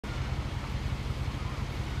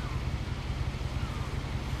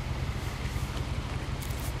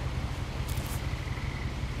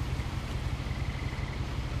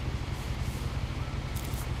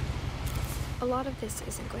A lot of this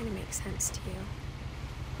isn't going to make sense to you,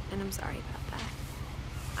 and I'm sorry about that.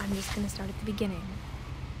 I'm just going to start at the beginning,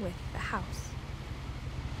 with the house.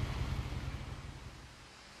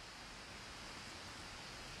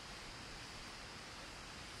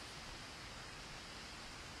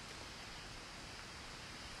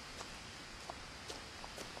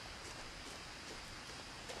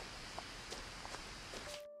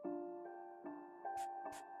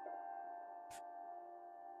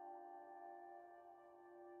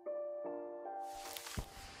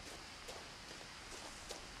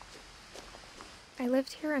 I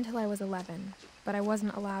lived here until I was 11, but I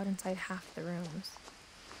wasn't allowed inside half the rooms.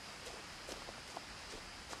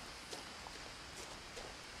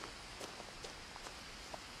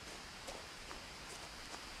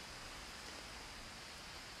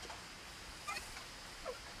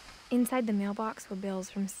 Inside the mailbox were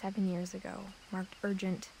bills from 7 years ago, marked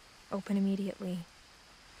urgent, open immediately.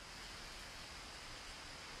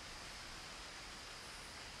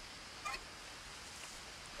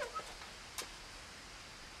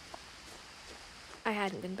 I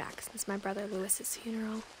hadn't been back since my brother Lewis's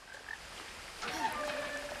funeral.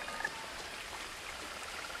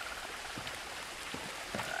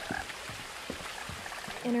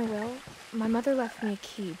 In her will, my mother left me a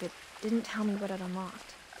key, but didn't tell me what it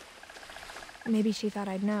unlocked. Maybe she thought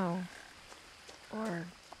I'd know, or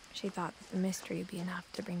she thought that the mystery would be enough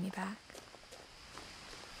to bring me back.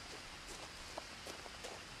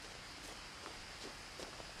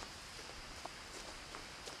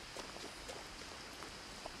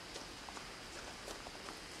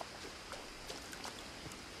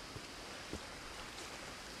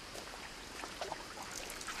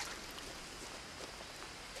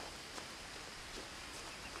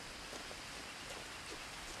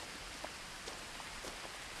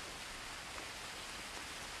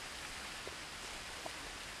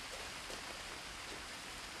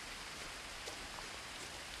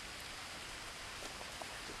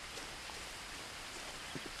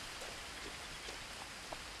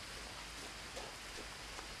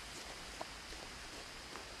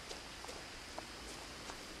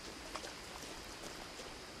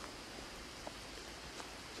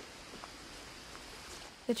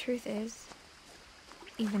 The truth is,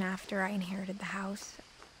 even after I inherited the house,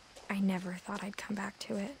 I never thought I'd come back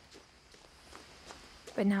to it.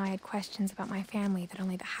 But now I had questions about my family that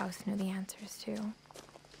only the house knew the answers to.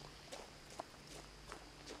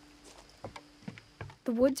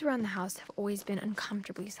 The woods around the house have always been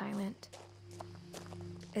uncomfortably silent,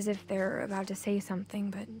 as if they're about to say something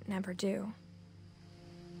but never do.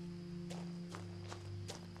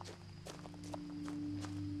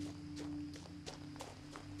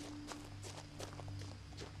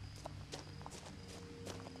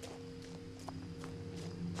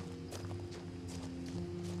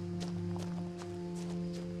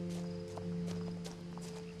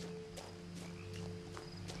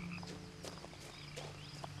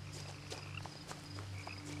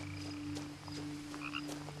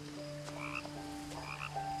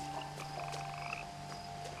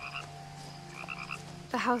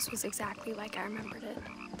 The house was exactly like I remembered it,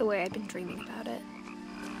 the way I'd been dreaming about it.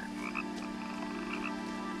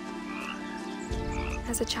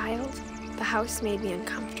 As a child, the house made me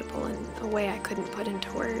uncomfortable in a way I couldn't put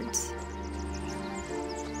into words.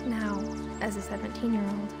 Now, as a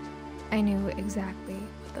 17-year-old, I knew exactly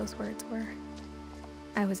what those words were.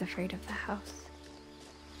 I was afraid of the house.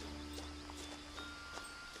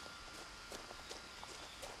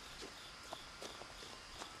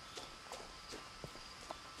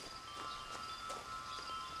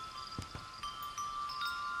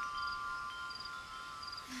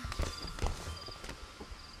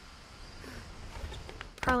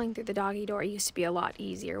 Crawling through the doggy door used to be a lot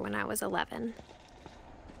easier when I was 11.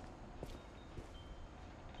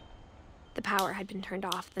 The power had been turned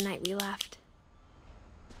off the night we left.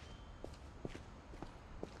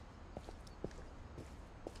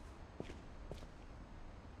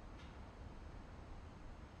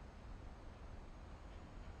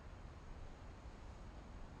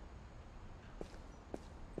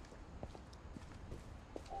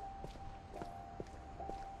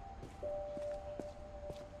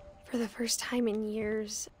 For the first time in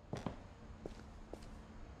years,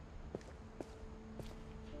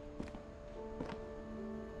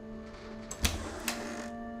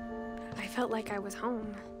 I felt like I was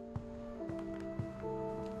home.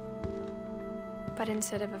 But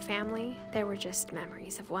instead of a family, there were just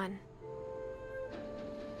memories of one.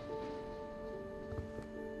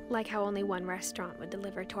 Like how only one restaurant would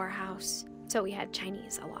deliver to our house, so we had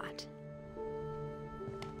Chinese a lot.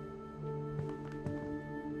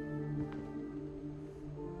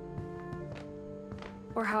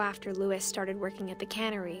 Or how after Lewis started working at the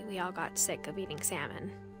cannery, we all got sick of eating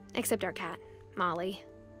salmon. Except our cat, Molly.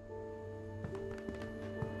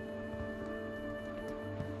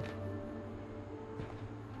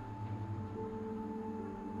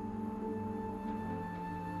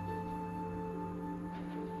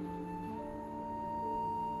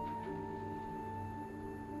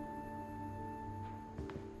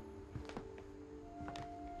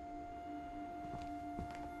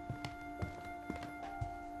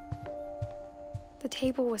 The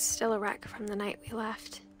table was still a wreck from the night we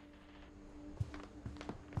left.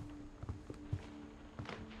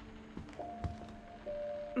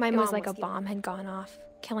 It was like a bomb had gone off,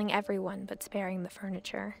 killing everyone but sparing the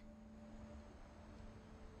furniture.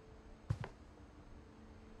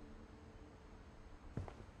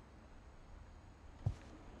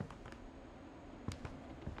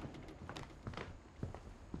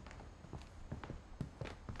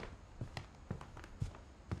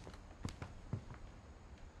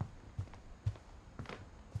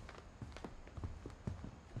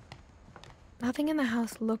 Nothing in the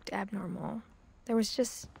house looked abnormal. There was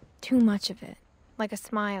just too much of it, like a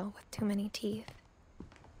smile with too many teeth.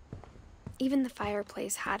 Even the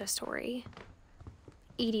fireplace had a story.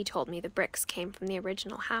 Edie told me the bricks came from the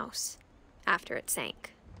original house, after it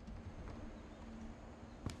sank.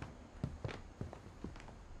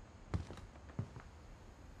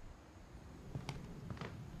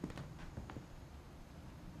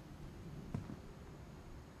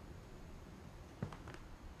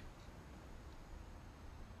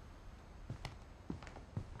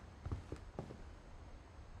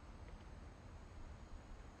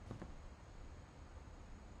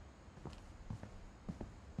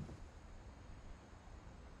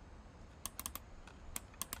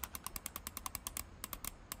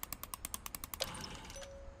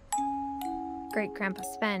 Great-Grandpa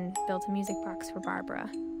Sven built a music box for Barbara,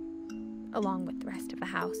 along with the rest of the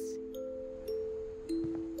house.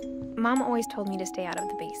 Mom always told me to stay out of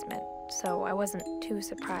the basement, so I wasn't too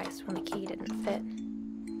surprised when the key didn't fit.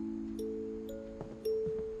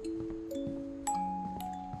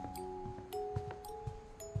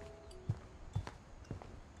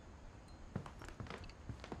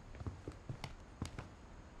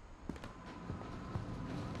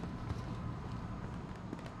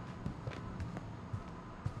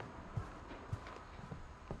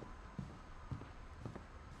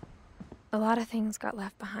 A lot of things got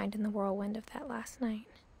left behind in the whirlwind of that last night.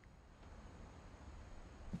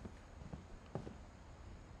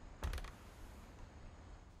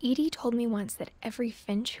 Edie told me once that every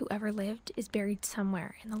Finch who ever lived is buried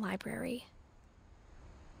somewhere in the library.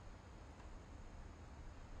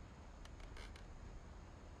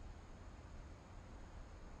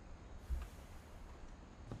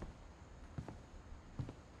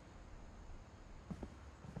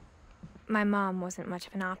 My mom wasn't much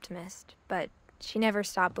of an optimist, but she never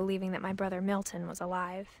stopped believing that my brother Milton was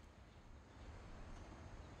alive.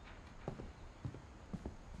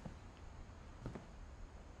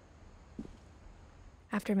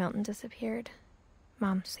 After Milton disappeared,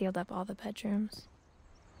 Mom sealed up all the bedrooms.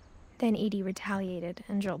 Then Edie retaliated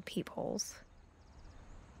and drilled peepholes.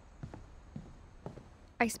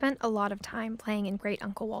 I spent a lot of time playing in Great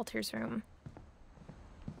Uncle Walter's room.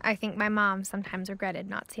 I think my mom sometimes regretted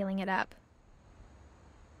not sealing it up.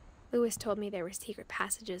 Lewis told me there were secret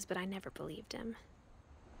passages, but I never believed him.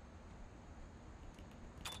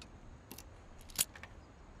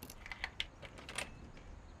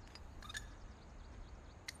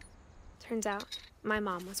 Turns out, my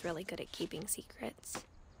mom was really good at keeping secrets.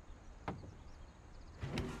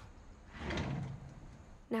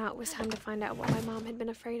 Now it was time to find out what my mom had been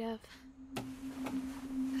afraid of.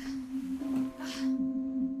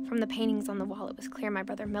 From the paintings on the wall, it was clear my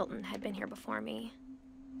brother Milton had been here before me.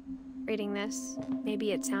 Reading this,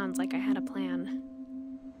 maybe it sounds like I had a plan.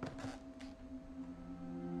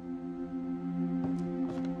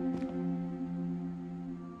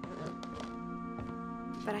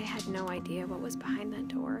 But I had no idea what was behind that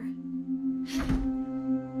door.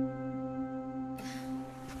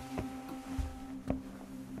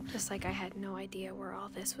 Just like I had no idea where all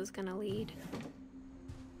this was gonna lead.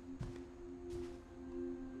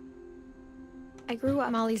 I grew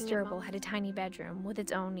up. Molly's gerbil had a tiny bedroom with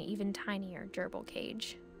its own even tinier gerbil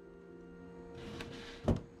cage.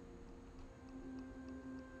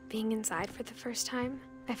 Being inside for the first time,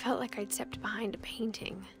 I felt like I'd stepped behind a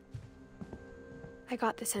painting. I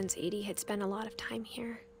got the sense Edie had spent a lot of time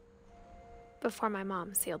here, before my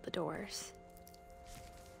mom sealed the doors.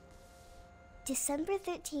 December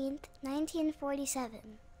 13th, 1947.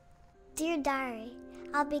 Dear Diary,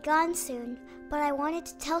 I'll be gone soon, but I wanted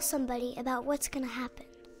to tell somebody about what's gonna happen.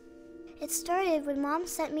 It started when Mom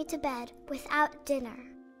sent me to bed without dinner.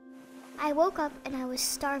 I woke up and I was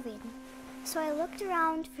starving, so I looked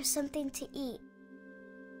around for something to eat.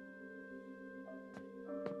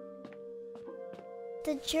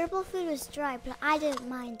 The gerbil food was dry, but I didn't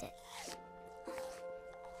mind it.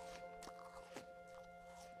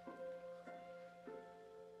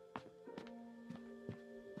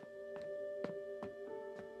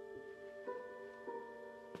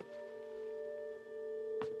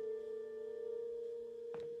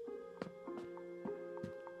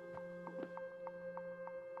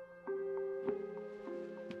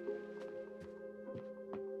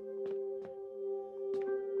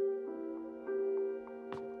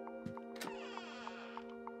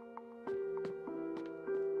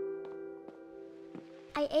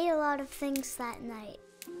 I ate a lot of things that night.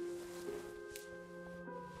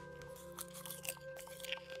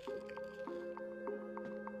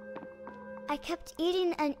 I kept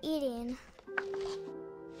eating and eating.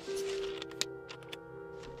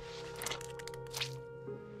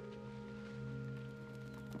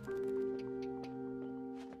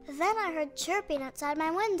 Then I heard chirping outside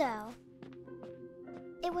my window.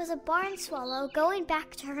 It was a barn swallow going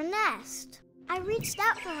back to her nest. I reached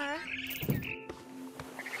out for her.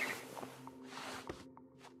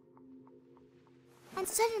 And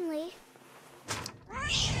suddenly,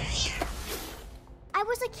 I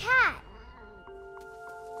was a cat.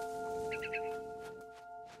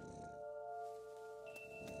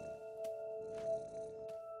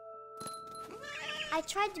 I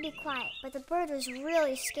tried to be quiet, but the bird was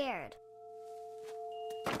really scared.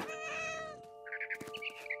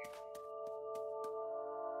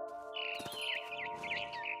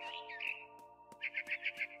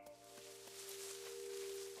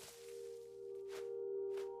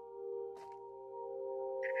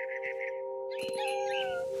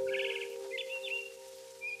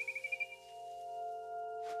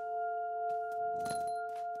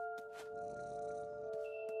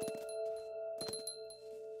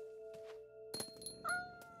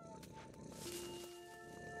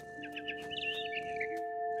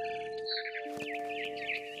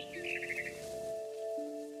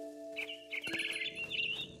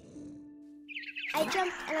 I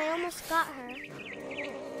jumped and I almost got her.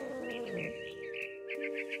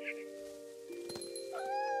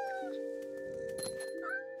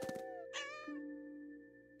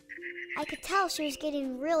 I could tell she was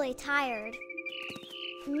getting really tired.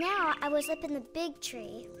 Now I was up in the big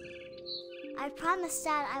tree. I promised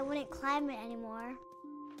Dad I wouldn't climb it anymore.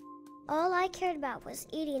 All I cared about was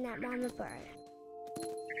eating that mama bird.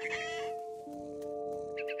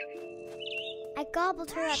 I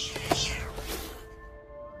gobbled her up.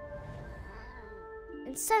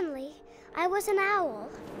 And suddenly, I was an owl.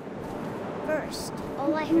 First,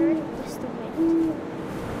 all I heard was the wind.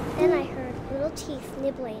 Then I heard little teeth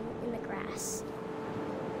nibbling in the grass.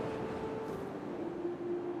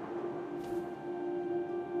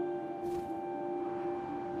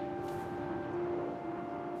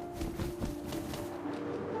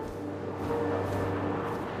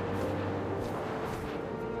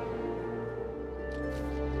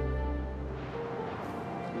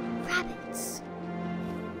 Rabbits.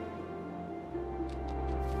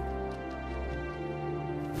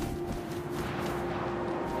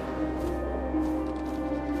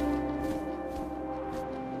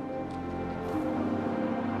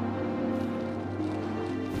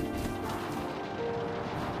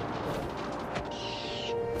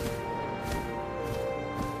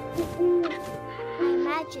 I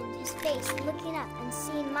imagined his face looking up and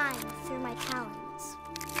seeing mine through my talons.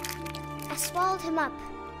 I swallowed him up,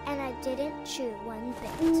 and I didn't chew one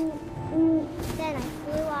bit. Then I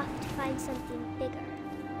flew off to find something bigger.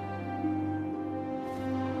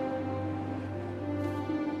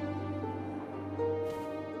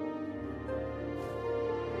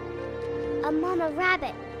 A mama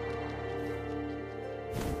rabbit.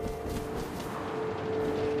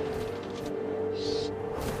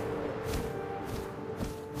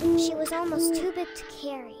 She was almost too big to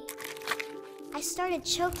carry. I started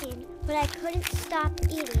choking, but I couldn't stop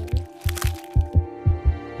eating.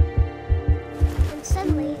 And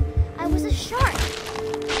suddenly, I was a shark.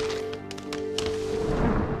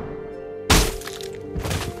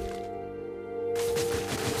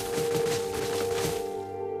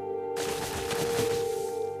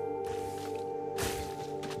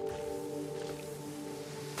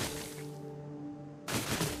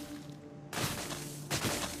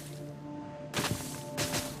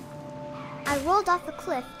 I rolled off a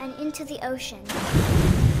cliff and into the ocean.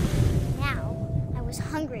 Now, I was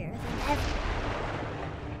hungrier than ever.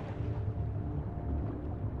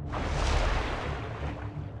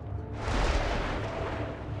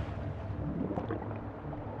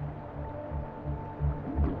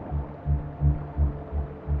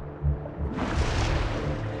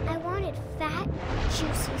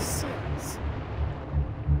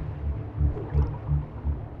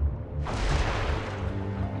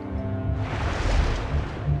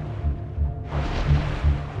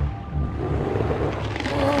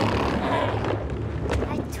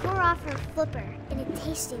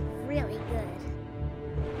 tasted really good.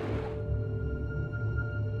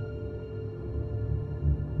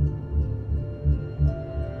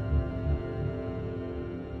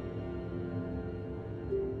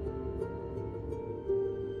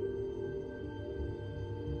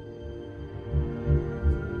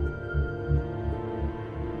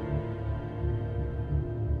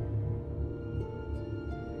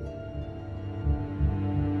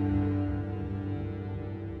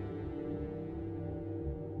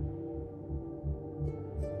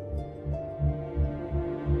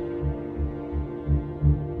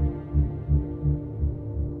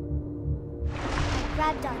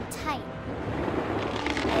 Grabbed on tight,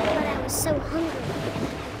 but I was so hungry,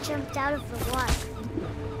 I jumped out of the water.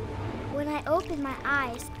 When I opened my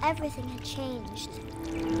eyes, everything had changed.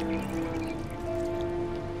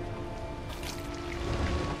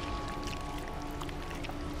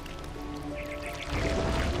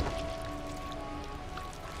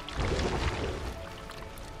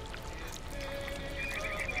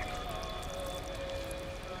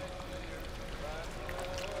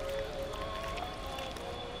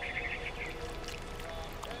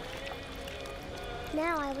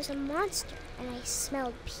 Now I was a monster, and I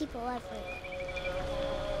smelled people everywhere.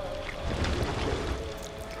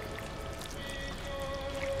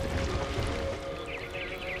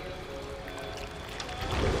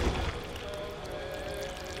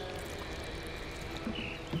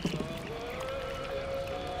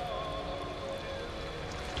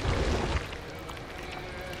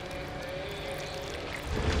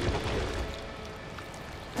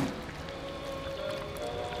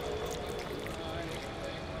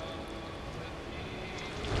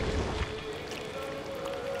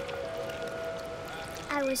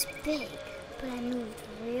 I was big, but I moved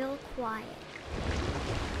real quiet.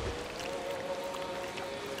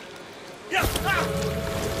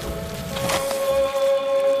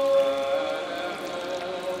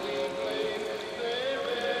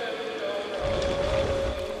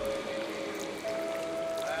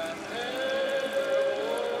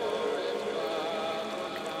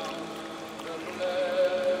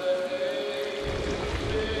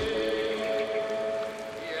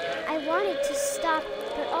 I wanted to stop,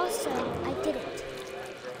 but also I didn't.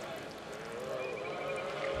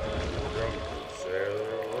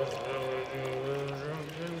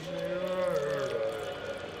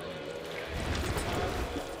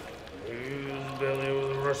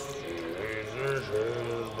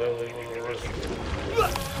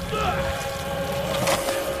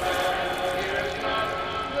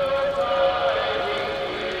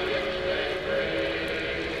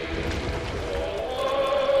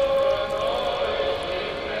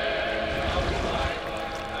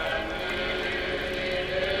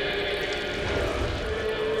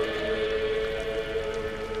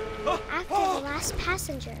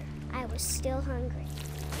 Passenger, I was still hungry.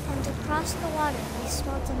 And across the water, I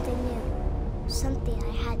smelled something new. Something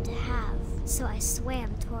I had to have, so I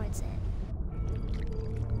swam towards it.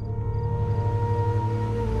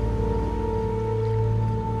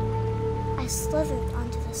 I slithered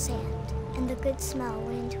onto the sand, and the good smell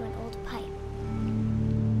went into an old pipe.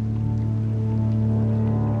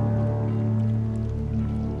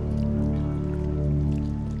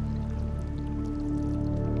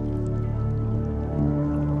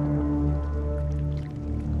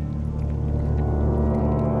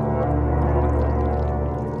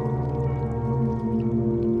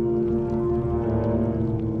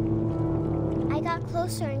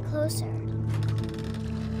 Closer and closer.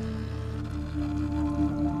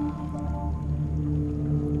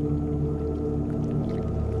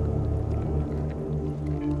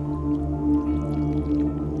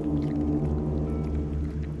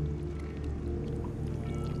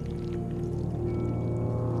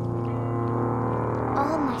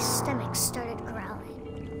 All my stomach started growling.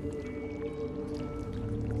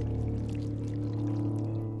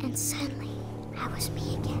 And suddenly, I was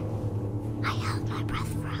me again. I held my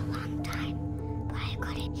breath for a long time, but I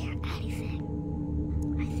couldn't hear anything.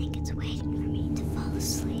 I think it's waiting for me to fall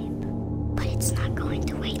asleep. But it's not going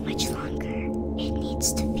to wait much longer. It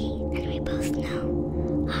needs to feed, and we both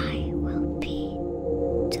know I will be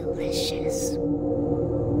delicious.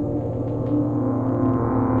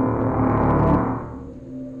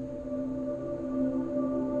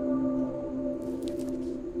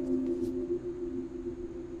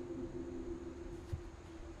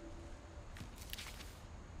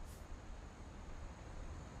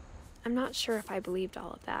 I'm not sure if I believed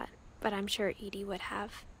all of that, but I'm sure Edie would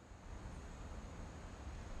have.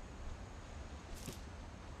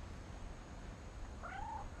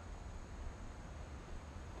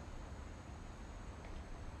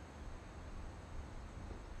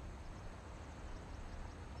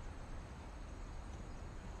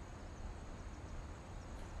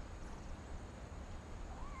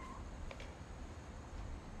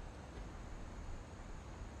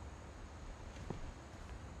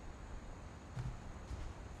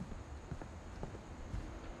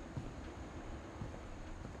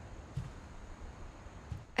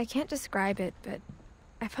 I can't describe it, but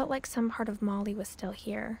I felt like some part of Molly was still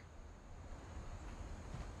here.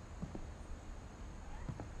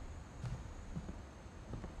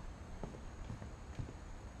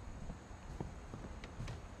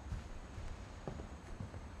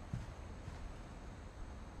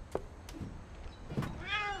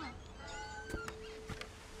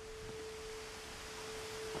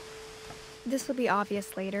 This will be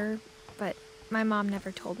obvious later, but my mom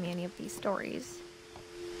never told me any of these stories.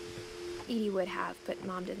 Edie would have, but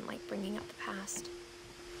Mom didn't like bringing up the past.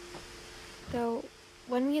 Though,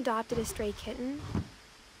 when we adopted a stray kitten,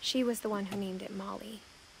 she was the one who named it Molly.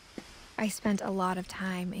 I spent a lot of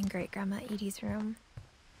time in Great-Grandma Edie's room.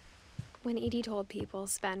 When Edie told people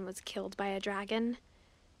Sven was killed by a dragon,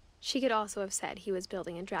 she could also have said he was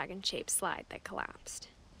building a dragon-shaped slide that collapsed.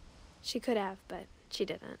 She could have, but she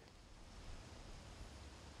didn't.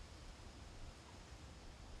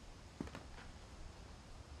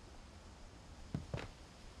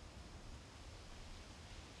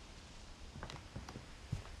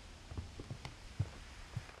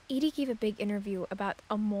 Edie gave a big interview about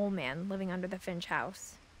a mole man living under the Finch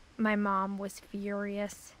house. My mom was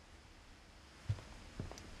furious.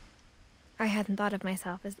 I hadn't thought of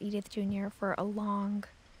myself as Edith Jr. for a long,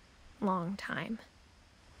 long time.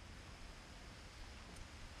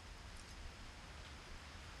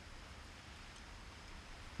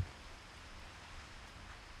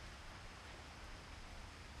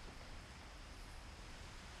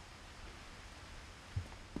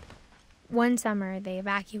 One summer, they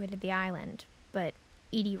evacuated the island, but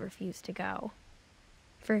Edie refused to go.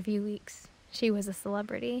 For a few weeks, she was a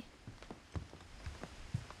celebrity.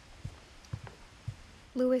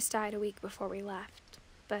 Louis died a week before we left,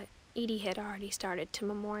 but Edie had already started to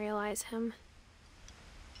memorialize him.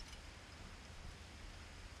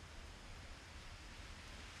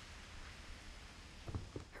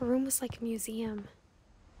 Her room was like a museum.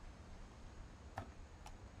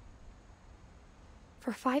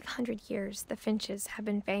 For 500 years, the Finches have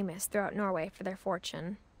been famous throughout Norway for their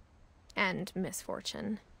fortune and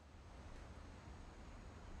misfortune.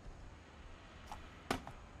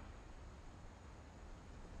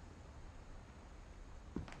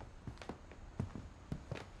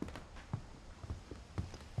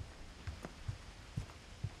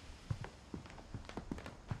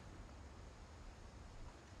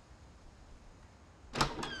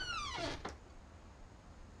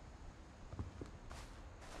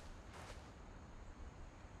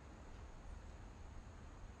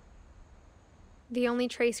 The only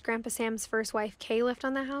trace Grandpa Sam's first wife, Kay, left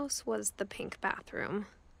on the house was the pink bathroom.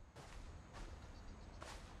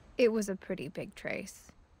 It was a pretty big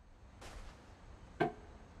trace.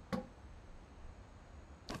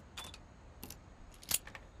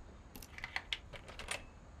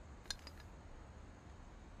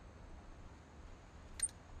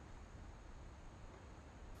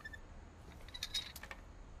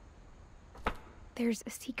 There's a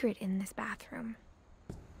secret in this bathroom.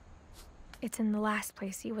 It's in the last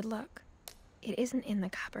place you would look. It isn't in the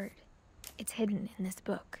cupboard. It's hidden in this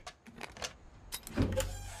book.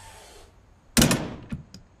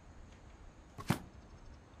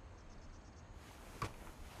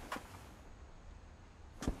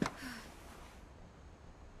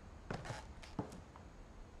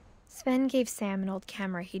 Sven gave Sam an old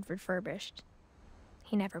camera he'd refurbished.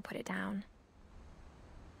 He never put it down.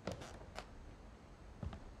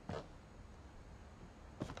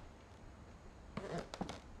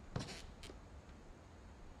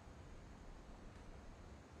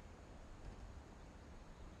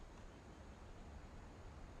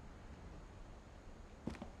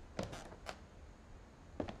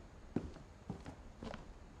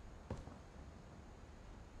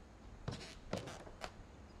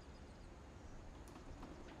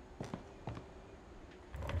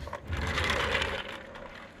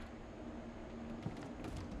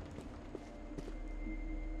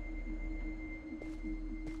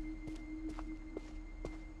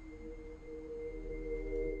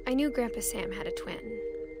 I knew Grandpa Sam had a twin.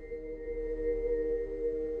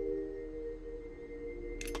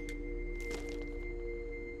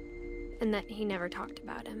 And that he never talked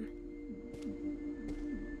about him.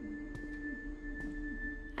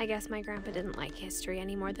 I guess my grandpa didn't like history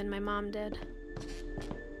any more than my mom did.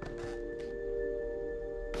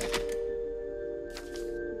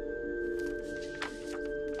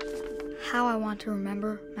 How I Want to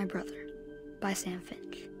Remember My Brother by Sam Finch.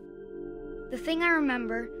 The thing I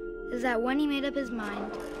remember is that when he made up his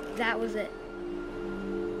mind, that was it.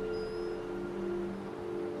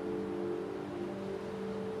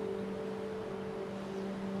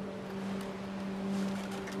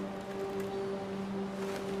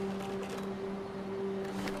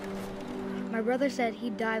 My brother said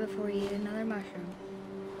he'd die before he ate another mushroom.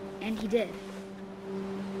 And he did.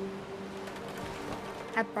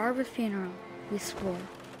 At Barbara's funeral, we swore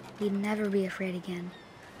we'd never be afraid again.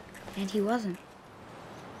 And he wasn't.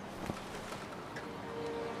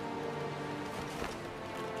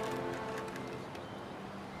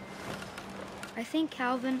 I think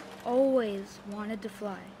Calvin always wanted to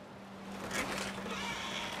fly.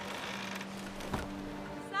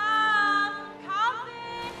 Sam!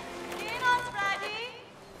 Calvin! Dinner's ready!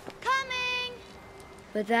 Coming!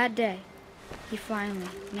 But that day, he finally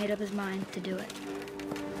made up his mind to do it.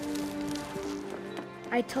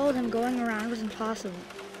 I told him going around was impossible.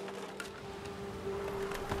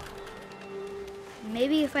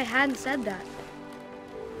 Maybe if I hadn't said that,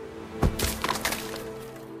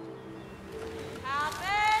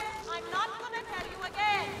 Calvin! I'm not gonna tell you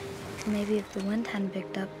again! maybe if the wind hadn't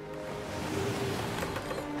picked up,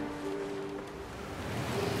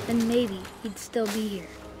 then maybe he'd still be here.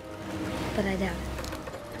 But I doubt it.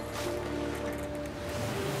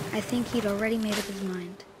 I think he'd already made up his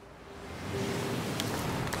mind.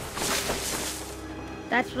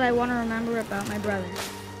 That's what I want to remember about my brother.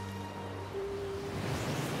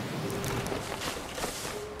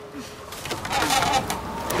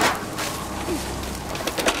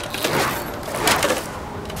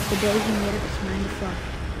 The day he made up his mind to fly.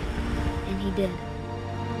 And he did.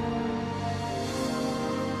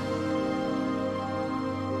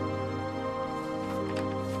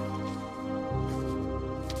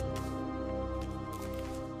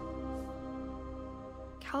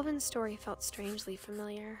 Calvin's story felt strangely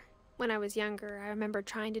familiar. When I was younger, I remember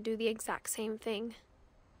trying to do the exact same thing.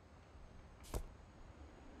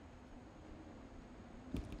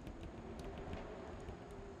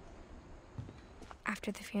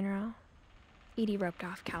 After the funeral, Edie roped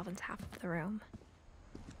off Calvin's half of the room.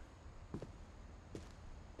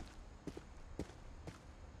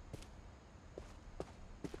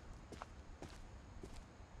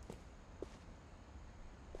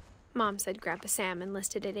 Mom said Grandpa Sam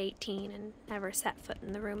enlisted at 18 and never set foot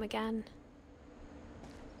in the room again.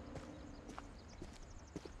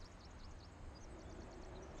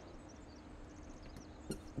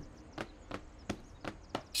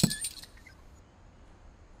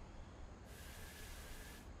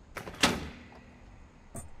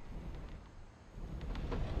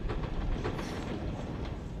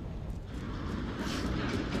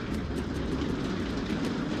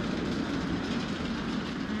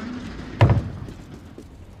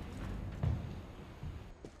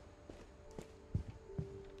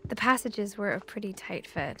 The passages were a pretty tight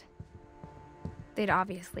fit. They'd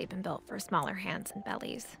obviously been built for smaller hands and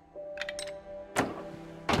bellies.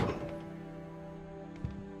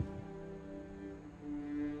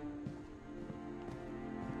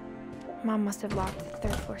 Mom must have locked the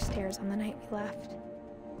third floor stairs on the night we left.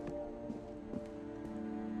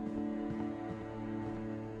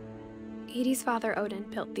 Edie's father, Odin,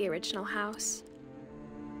 built the original house.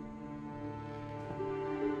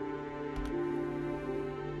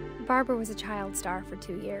 Barbara was a child star for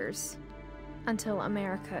 2 years, until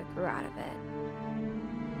America grew out of it.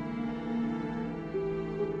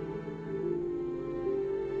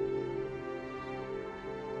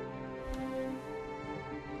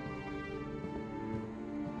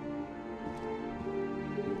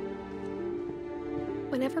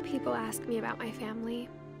 Whenever people ask me about my family,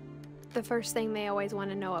 the first thing they always want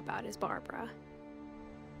to know about is Barbara.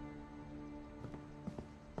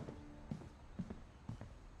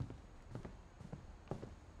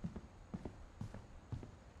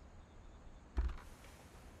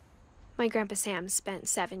 My Grandpa Sam spent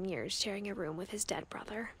 7 years sharing a room with his dead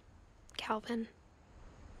brother, Calvin.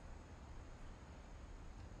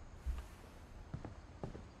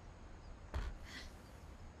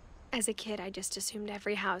 As a kid, I just assumed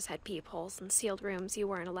every house had peepholes and sealed rooms you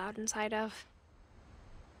weren't allowed inside of.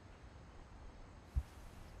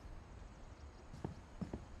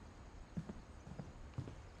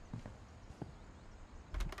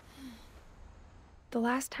 The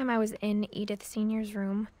last time I was in Edith Sr.'s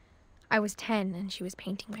room, I was 10 and she was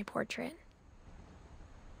painting my portrait.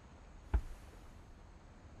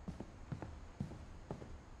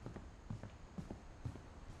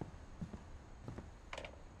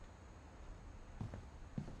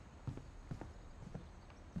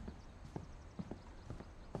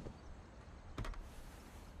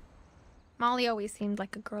 Molly always seemed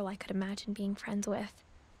like a girl I could imagine being friends with,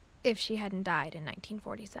 if she hadn't died in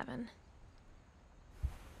 1947.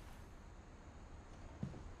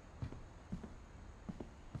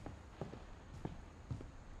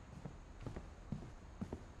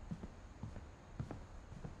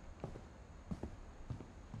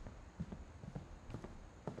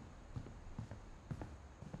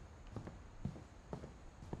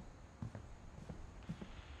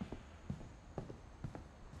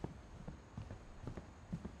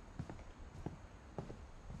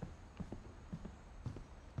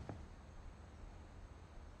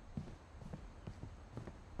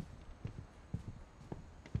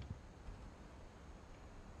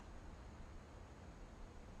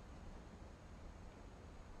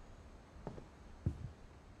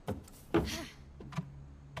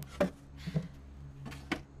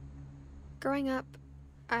 Growing up,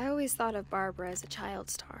 I always thought of Barbara as a child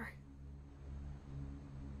star.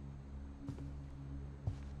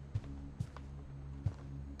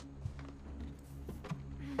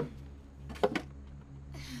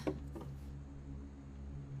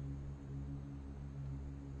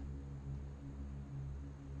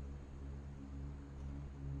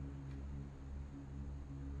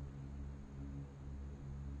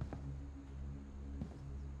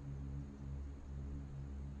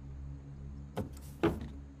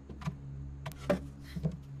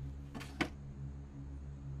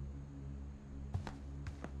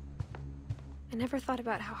 I never thought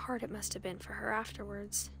about how hard it must have been for her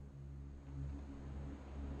afterwards.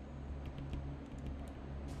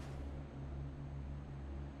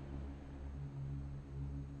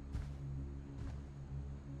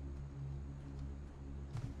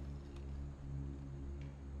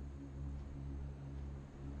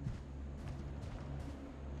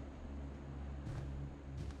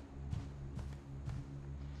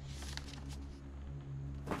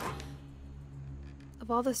 Of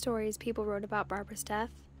all the stories people wrote about Barbara's death,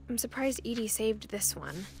 I'm surprised Edie saved this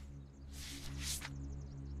one.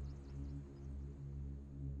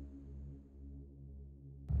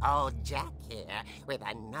 Old Jack here with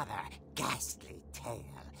another ghastly tale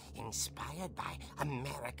inspired by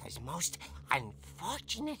America's most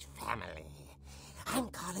unfortunate family. I'm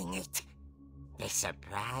calling it The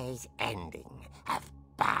Surprise Ending of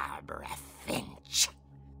Barbara Finch.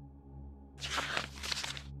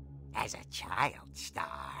 As a child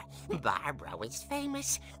star, Barbara was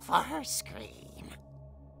famous for her scream.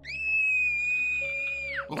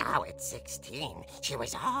 Now at 16, she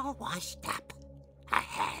was all washed up, a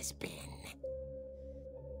has-been.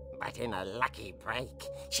 But in a lucky break,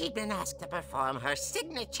 she'd been asked to perform her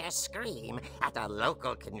signature scream at a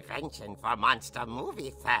local convention for monster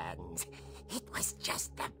movie fans. It was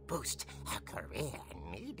just the boost her career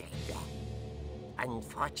needed.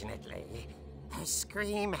 Unfortunately, her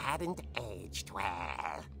scream hadn't aged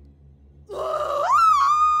well.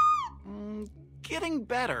 Getting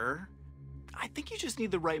better. I think you just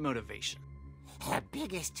need the right motivation. Her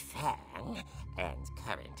biggest fan and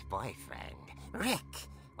current boyfriend, Rick,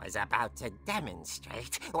 was about to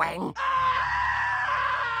demonstrate when...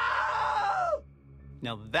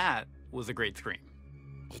 Now that was a great scream.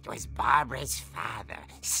 It was Barbara's father,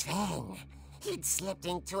 Sven. He'd slipped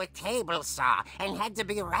into a table saw and had to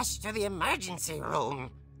be rushed to the emergency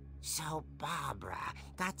room. So Barbara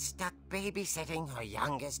got stuck babysitting her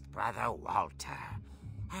youngest brother, Walter.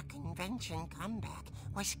 Her convention comeback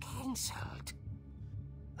was cancelled.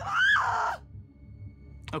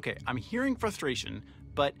 Okay, I'm hearing frustration,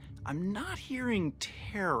 but I'm not hearing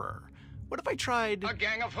terror. What if I tried... A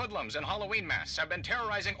gang of hoodlums in Halloween masks have been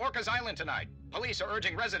terrorizing Orcas Island tonight. Police are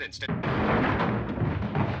urging residents to...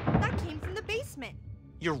 That came from the basement.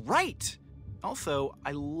 You're right! Also,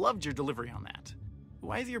 I loved your delivery on that.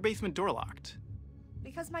 Why is your basement door locked?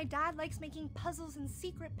 Because my dad likes making puzzles and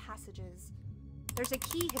secret passages. There's a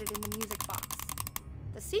key hidden in the music box.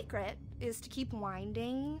 The secret is to keep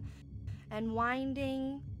winding and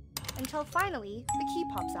winding until finally the key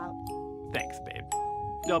pops out. Thanks, babe.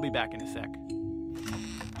 I'll be back in a sec.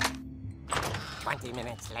 20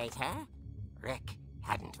 minutes later, Rick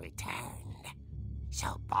hadn't returned.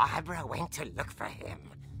 So Barbara went to look for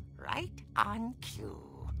him, right on cue.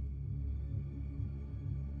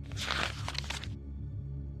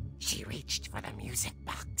 She reached for the music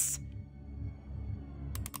box.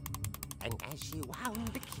 And as she wound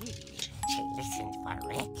the key, she listened for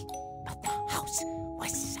Rick, but the house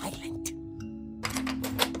was silent.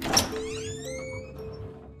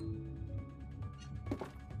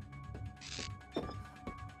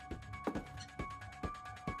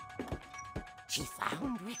 She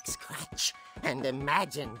found Rick's crutch and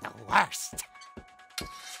imagined the worst.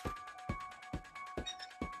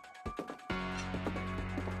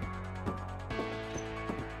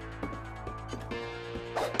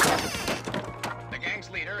 The gang's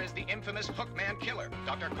leader is the infamous Hookman killer,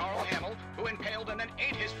 Dr. Carl Hamill, who impaled and then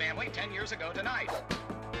ate his family 10 years ago tonight.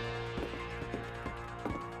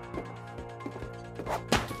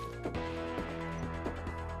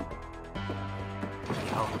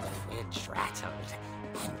 The old fridge rattled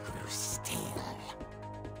and grew still.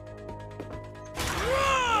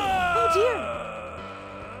 Oh dear!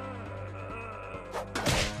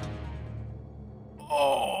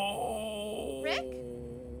 Oh! Rick?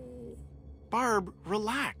 Barb,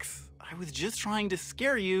 relax. I was just trying to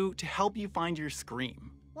scare you to help you find your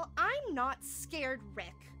scream. Well, I'm not scared,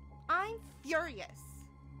 Rick. I'm furious.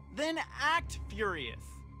 Then act furious.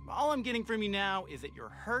 all I'm getting from you now is that you're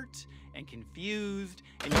hurt and confused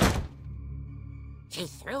and She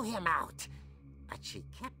threw him out, but she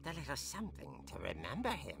kept a little something to remember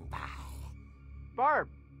him by. Barb,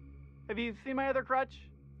 have you seen my other crutch?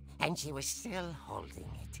 And she was still holding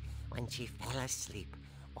it when she fell asleep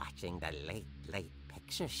watching the late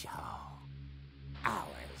picture show.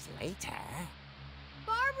 Hours later...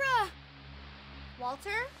 Barbara!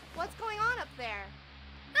 Walter, what's going on up there?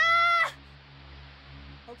 Ah!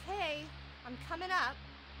 Okay, I'm coming up,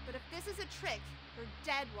 but if this is a trick, you're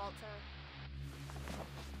dead, Walter.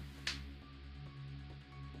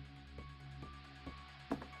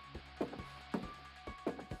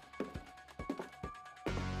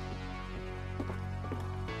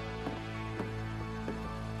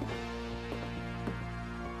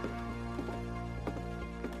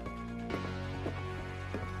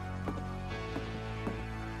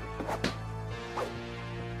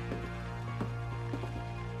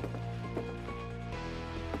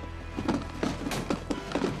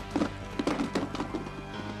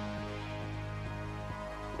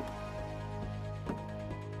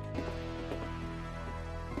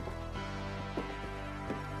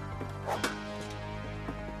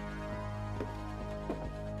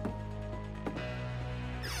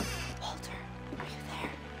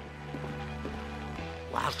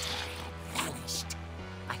 Walter had vanished,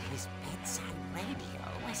 but his bedside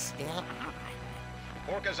radio was still on.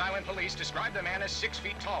 Orcas Island police describe the man as 6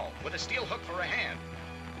 feet tall, with a steel hook for a hand.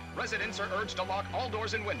 Residents are urged to lock all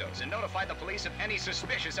doors and windows and notify the police of any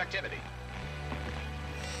suspicious activity.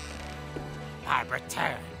 Barbara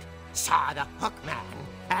turned, saw the hook man,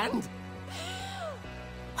 and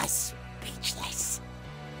was speechless.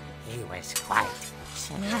 He was quite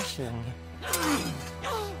smashing.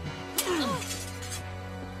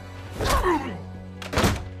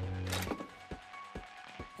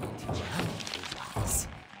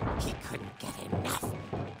 He couldn't get enough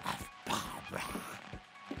of Barbara.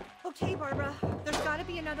 Okay, Barbara, there's gotta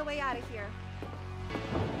be another way out of here.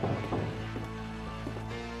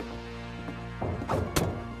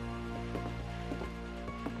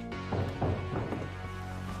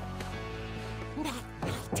 That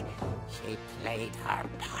night, she played her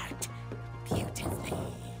part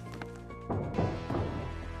beautifully.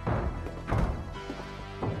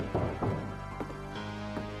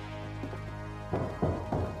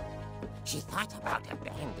 She thought about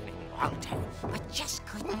abandoning Walter, but just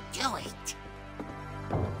couldn't do it.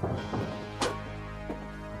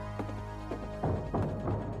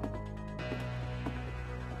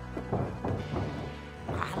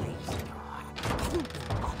 Molly's door hadn't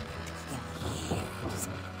been opened in years.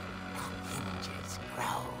 The hinges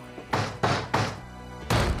groaned.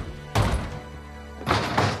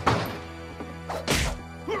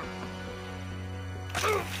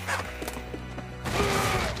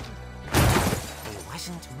 He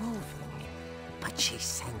wasn't moving, but she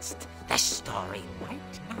sensed the story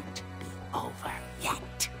might not be over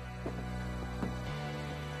yet.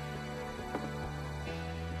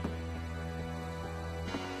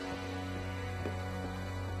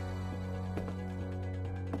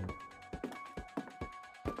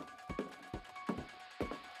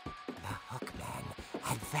 The hookman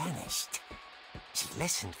had vanished. She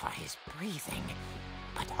listened for his breathing,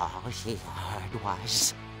 but all she heard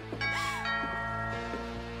was...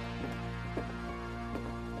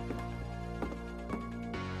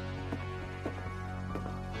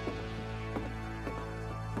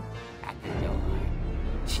 At the door,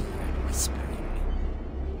 she heard whispering.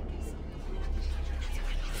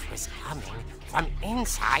 It was coming from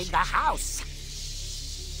inside the house.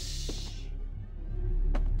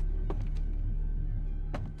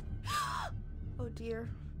 Oh dear.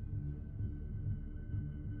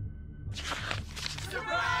 The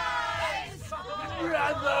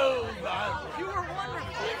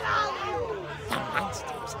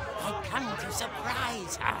monsters had come to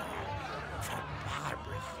surprise her. For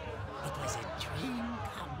Barbara, it was a dream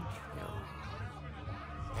come true.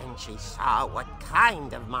 Then she saw what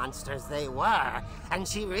kind of monsters they were, and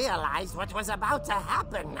she realized what was about to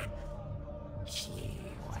happen. She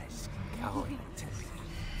was going to be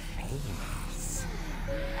famous.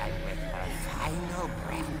 And with her final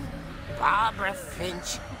breath, Barbara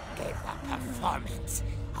Finch gave the performance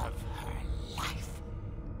of her life.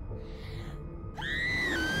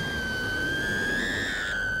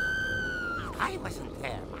 I wasn't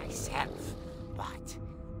there myself, but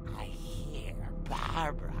I hear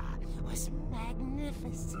Barbara was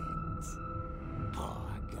magnificent.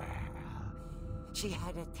 Poor girl. She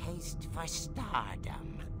had a taste for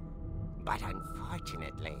stardom. But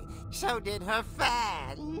unfortunately, so did her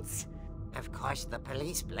fans. Of course, the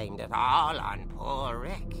police blamed it all on poor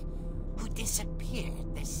Rick, who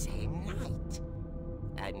disappeared the same night.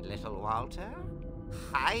 And little Walter,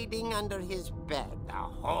 hiding under his bed the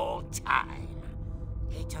whole time.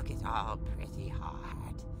 He took it all pretty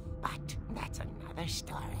hard, but that's another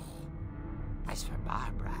story. As for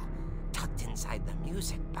Barbara, tucked inside the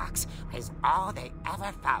music box was all they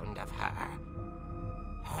ever found of her.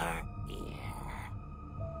 Her ear.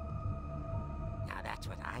 Now that's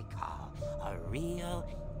what I call a real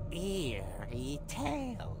eerie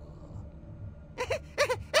tale.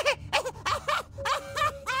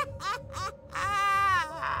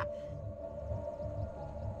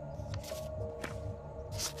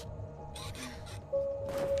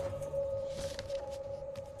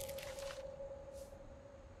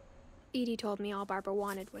 Edie told me all Barbara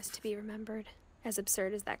wanted was to be remembered, as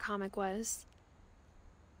absurd as that comic was.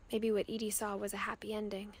 Maybe what Edie saw was a happy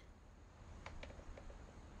ending.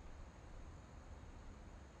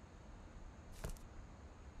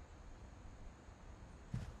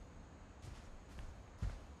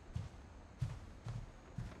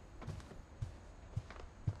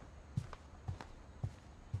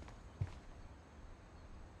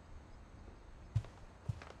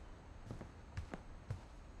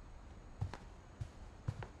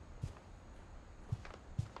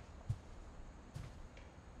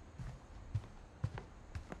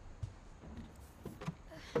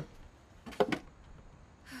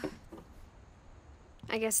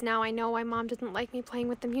 I guess now I know why Mom didn't like me playing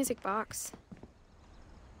with the music box.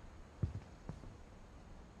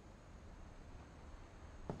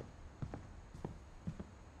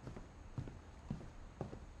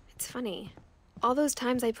 It's funny. All those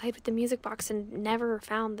times I played with the music box and never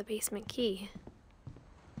found the basement key.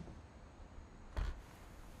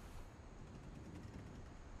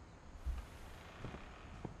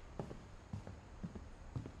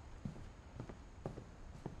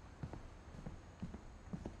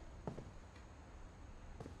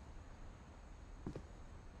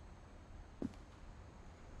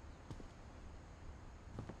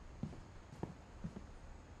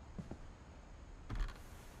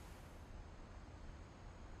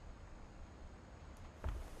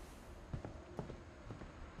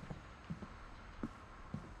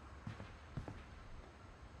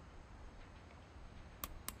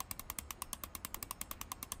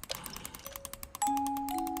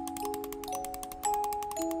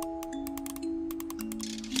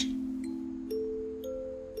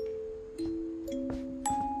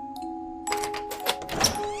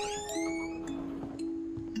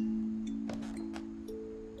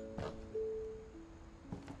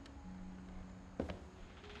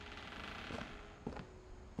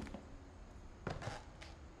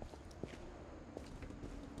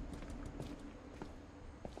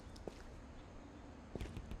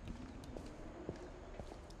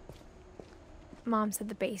 Mom said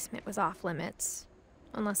the basement was off limits,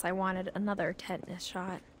 unless I wanted another tetanus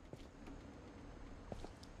shot.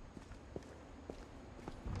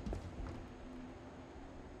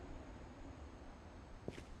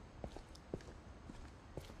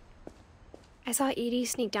 I saw Edie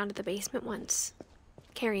sneak down to the basement once,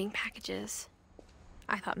 carrying packages.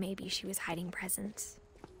 I thought maybe she was hiding presents.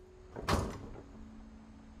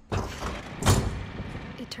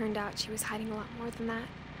 It turned out she was hiding a lot more than that.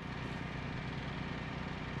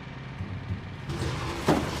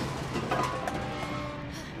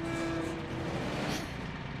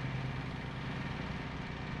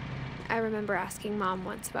 I remember asking Mom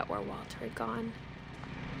once about where Walter had gone.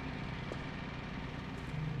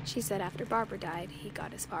 She said after Barbara died, he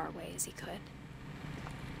got as far away as he could.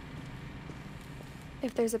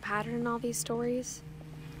 If there's a pattern in all these stories,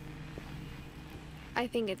 I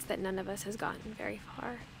think it's that none of us has gotten very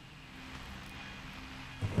far.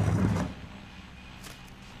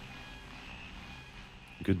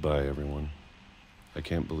 Goodbye, everyone. I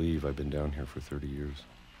can't believe I've been down here for 30 years.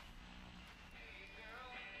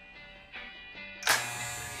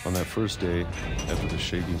 On that first day, after the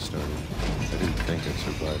shaking started, I didn't think I'd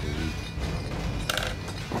survive a week.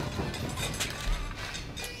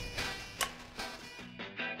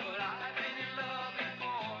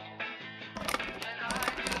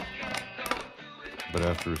 But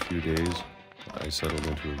after a few days, I settled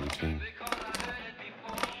into a routine.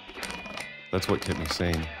 That's what kept me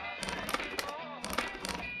sane.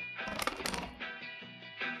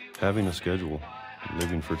 Having a schedule,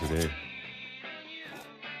 living for today.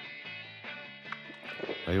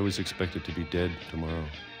 I always expected to be dead tomorrow.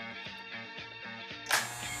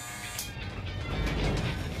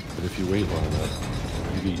 But if you wait long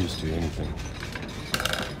enough, you get used to anything.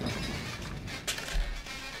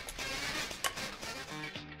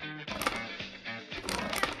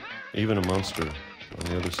 Even a monster on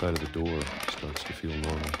the other side of the door starts to feel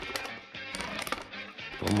normal.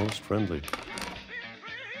 Almost friendly.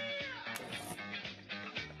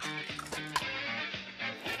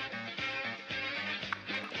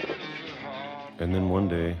 And then one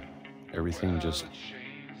day, everything just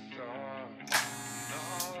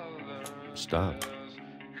stopped.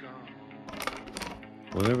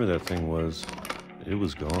 Whatever that thing was, it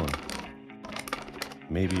was gone.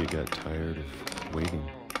 Maybe it got tired of waiting.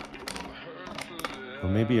 Or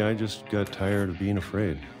maybe I just got tired of being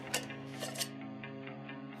afraid.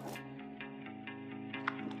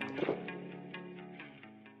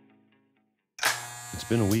 It's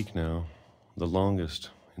been a week now, the longest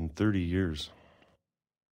in 30 years.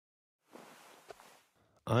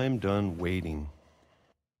 I'm done waiting.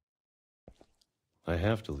 I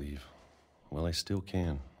have to leave while I still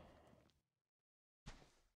can.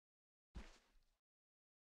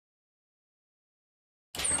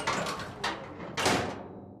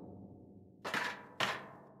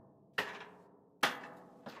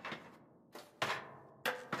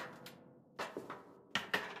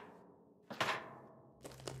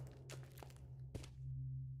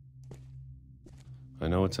 I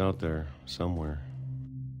know it's out there, somewhere.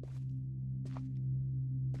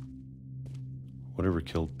 Whatever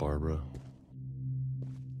killed Barbara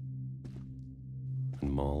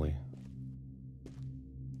and Molly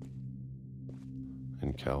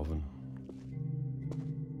and Calvin.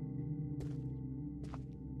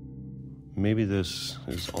 Maybe this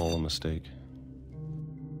is all a mistake.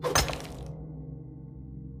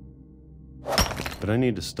 But I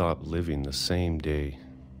need to stop living the same day,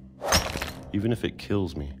 even if it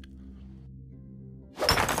kills me.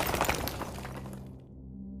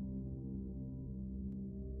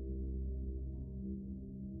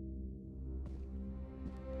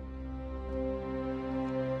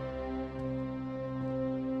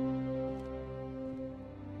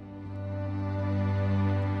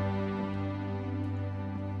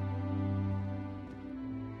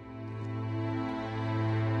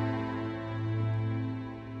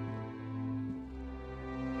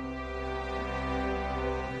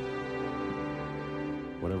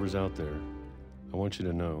 Whatever's out there, I want you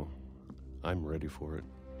to know I'm ready for it.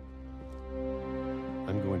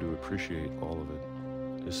 I'm going to appreciate all of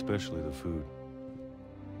it, especially the food.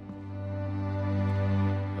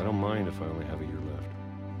 I don't mind if I only have a year left,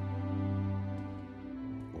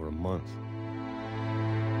 or a month,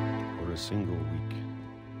 or a single week.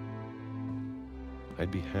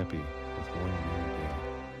 I'd be happy with one more day.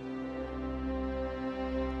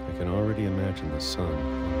 I can already imagine the sun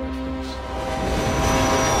on my face.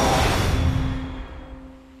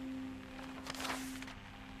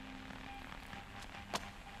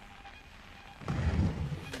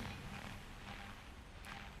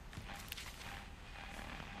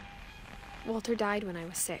 Walter died when I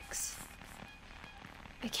was 6.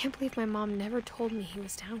 I can't believe my mom never told me he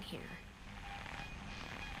was down here.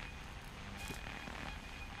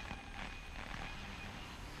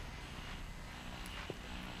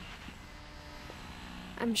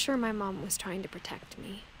 I'm sure my mom was trying to protect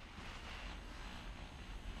me.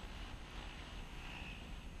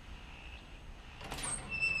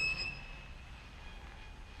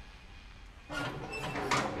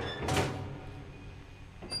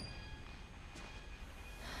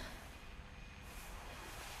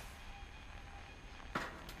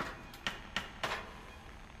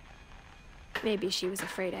 Maybe she was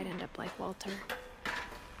afraid I'd end up like Walter.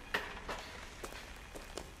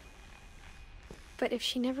 But if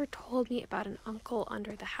she never told me about an uncle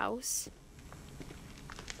under the house,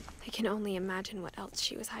 I can only imagine what else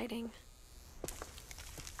she was hiding.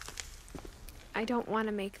 I don't want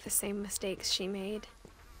to make the same mistakes she made.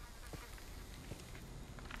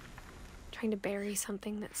 Trying to bury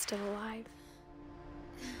something that's still alive.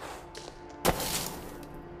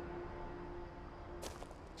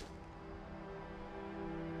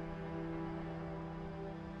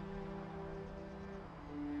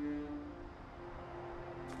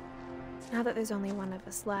 Now that there's only one of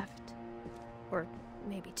us left, or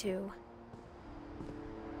maybe 2,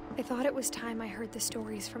 I thought it was time I heard the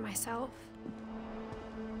stories for myself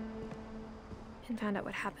and found out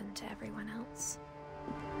what happened to everyone else.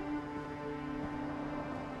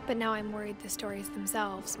 But now I'm worried the stories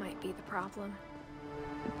themselves might be the problem.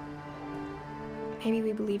 Maybe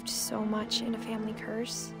we believed so much in a family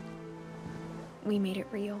curse, we made it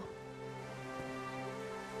real.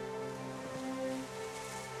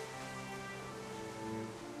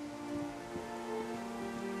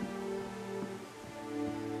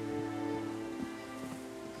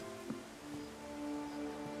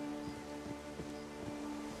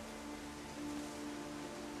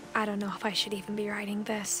 I don't know if I should even be writing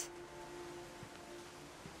this.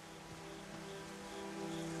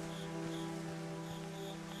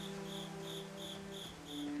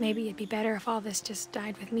 Maybe it'd be better if all this just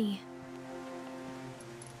died with me.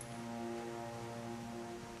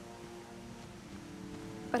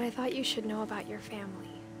 But I thought you should know about your family.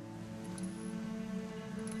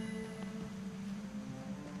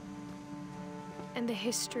 And the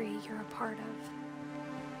history you're a part of.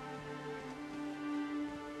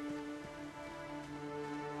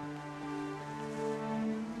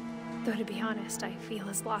 Though to be honest, I feel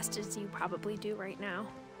as lost as you probably do right now.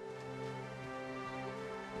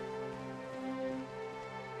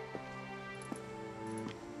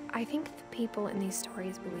 I think the people in these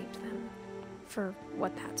stories believed them, for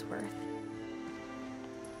what that's worth.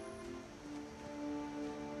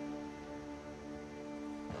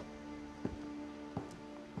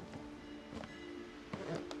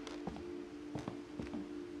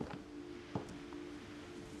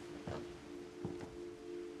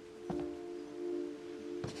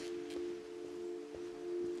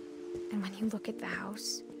 And when you look at the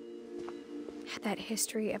house, that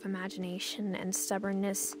history of imagination and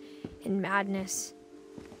stubbornness and madness,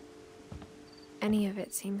 any of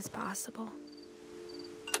it seems possible.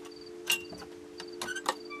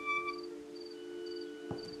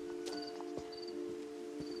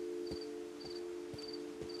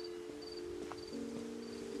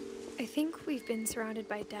 I think we've been surrounded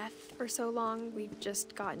by death for so long, we've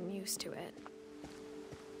just gotten used to it.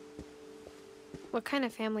 What kind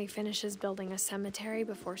of family finishes building a cemetery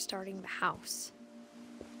before starting the house?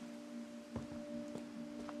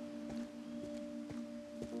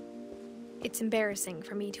 It's embarrassing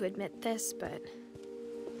for me to admit this, but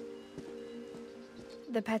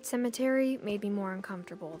the pet cemetery made me more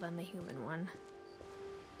uncomfortable than the human one.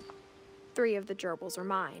 3 of the gerbils were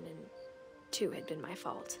mine, and 2 had been my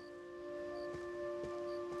fault.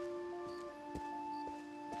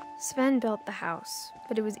 Sven built the house,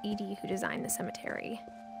 but it was Edie who designed the cemetery.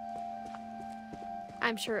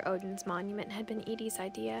 I'm sure Odin's monument had been Edie's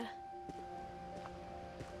idea.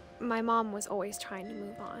 My mom was always trying to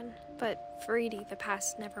move on, but for Edie, the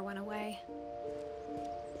past never went away.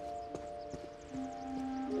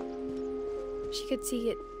 She could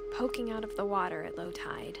see it poking out of the water at low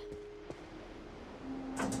tide.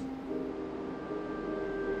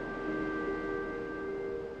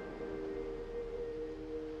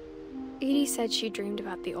 Edie said she dreamed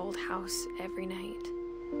about the old house every night.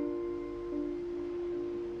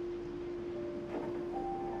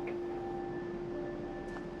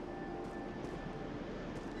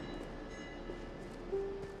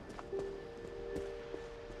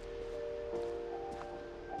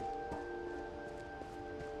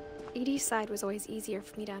 Edie's side was always easier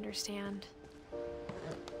for me to understand.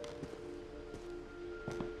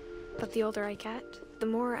 But the older I get, the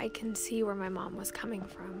more I can see where my mom was coming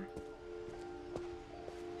from.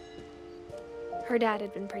 Her dad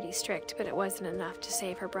had been pretty strict, but it wasn't enough to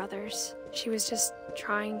save her brothers. She was just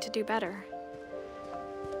trying to do better.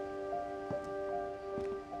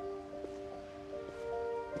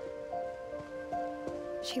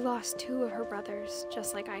 She lost 2 of her brothers,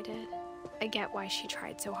 just like I did. I get why she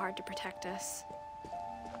tried so hard to protect us.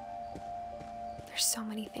 There's so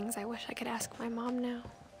many things I wish I could ask my mom now.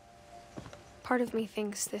 Part of me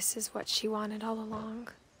thinks this is what she wanted all along.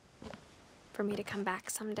 For me to come back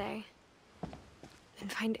someday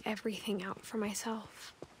and find everything out for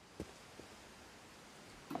myself.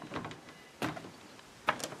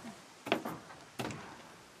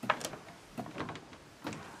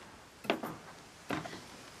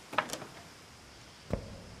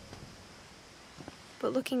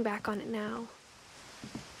 But looking back on it now,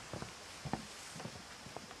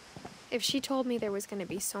 if she told me there was going to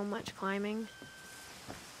be so much climbing,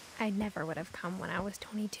 I never would have come when I was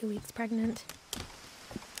 22 weeks pregnant.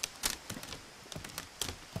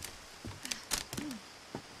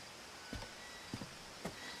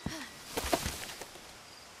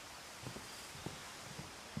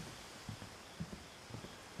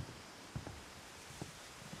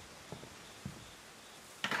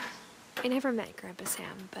 I never met Grandpa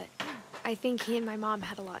Sam, but I think he and my mom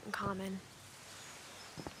had a lot in common.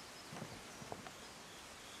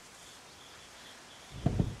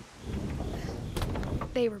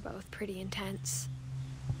 They were both pretty intense.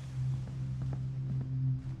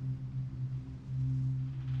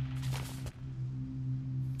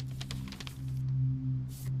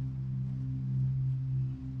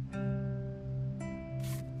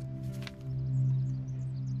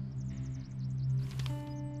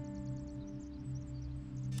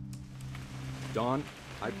 Dawn,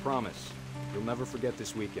 I promise, you'll never forget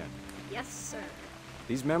this weekend. Yes, sir.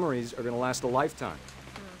 These memories are gonna last a lifetime.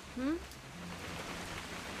 Am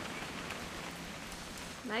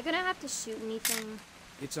I gonna have to shoot anything?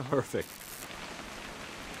 It's perfect.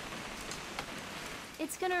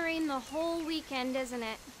 It's gonna rain the whole weekend, isn't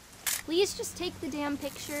it? Please just take the damn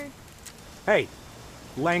picture. Hey,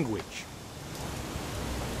 language.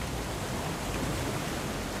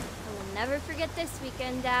 I will never forget this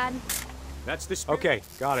weekend, Dad. That's the spirit. Okay,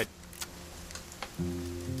 got it.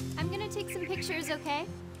 I'm gonna take some pictures, okay?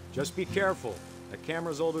 Just be careful. That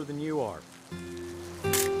camera's older than you are.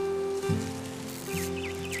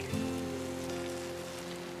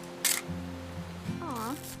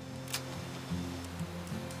 Aw.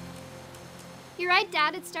 You're right,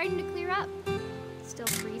 Dad. It's starting to clear up. Still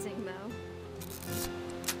freezing, though.